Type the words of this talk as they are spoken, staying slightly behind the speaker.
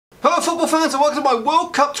football fans, and welcome to my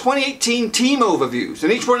World Cup 2018 team overviews.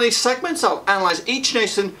 In each one of these segments I'll analyse each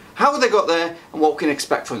nation, how they got there and what we can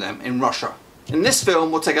expect from them in Russia. In this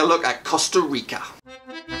film we'll take a look at Costa Rica.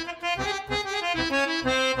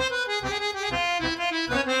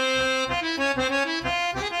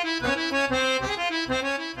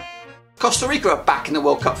 Costa Rica are back in the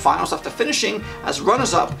World Cup finals after finishing as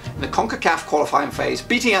runners-up in the CONCACAF qualifying phase,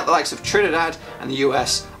 beating out the likes of Trinidad and the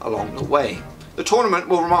US along the way. The tournament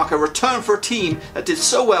will mark a return for a team that did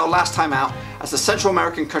so well last time out, as the Central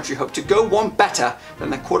American country hoped to go one better than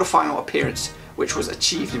their quarter-final appearance, which was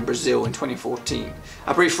achieved in Brazil in 2014.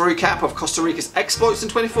 A brief recap of Costa Rica's exploits in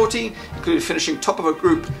 2014 included finishing top of a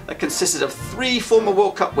group that consisted of 3 former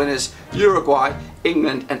World Cup winners, Uruguay,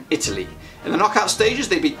 England and Italy. In the knockout stages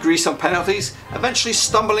they beat Greece on penalties, eventually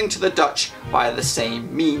stumbling to the Dutch via the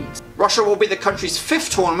same means. Russia will be the country's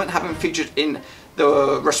 5th tournament, having featured in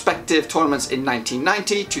the respective tournaments in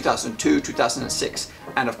 1990, 2002, 2006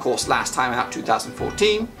 and of course last time out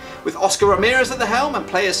 2014. With Oscar Ramirez at the helm and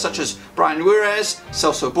players such as Brian Ruiz,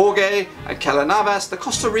 Celso Borges and Keylor Navas, the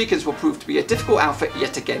Costa Ricans will prove to be a difficult outfit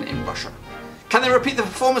yet again in Russia. Can they repeat the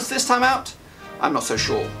performance this time out? I'm not so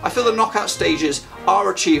sure. I feel the knockout stages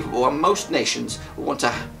are achievable and most nations will want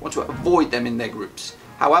to avoid them in their groups.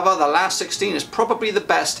 However, the last 16 is probably the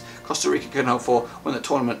best Costa Rica can hope for when the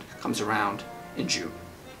tournament comes around in June.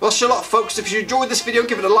 Well, that's a lot folks. If you enjoyed this video,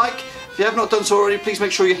 give it a like. If you have not done so already, please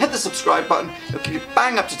make sure you hit the subscribe button. It'll keep you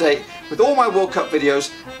bang up to date with all my World Cup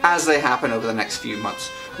videos as they happen over the next few months.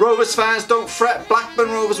 Rovers fans, don't fret,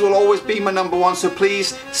 Blackburn Rovers will always be my #1, so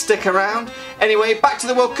please stick around. Anyway, back to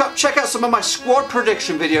the World Cup. Check out some of my squad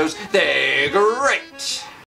prediction videos. They're great!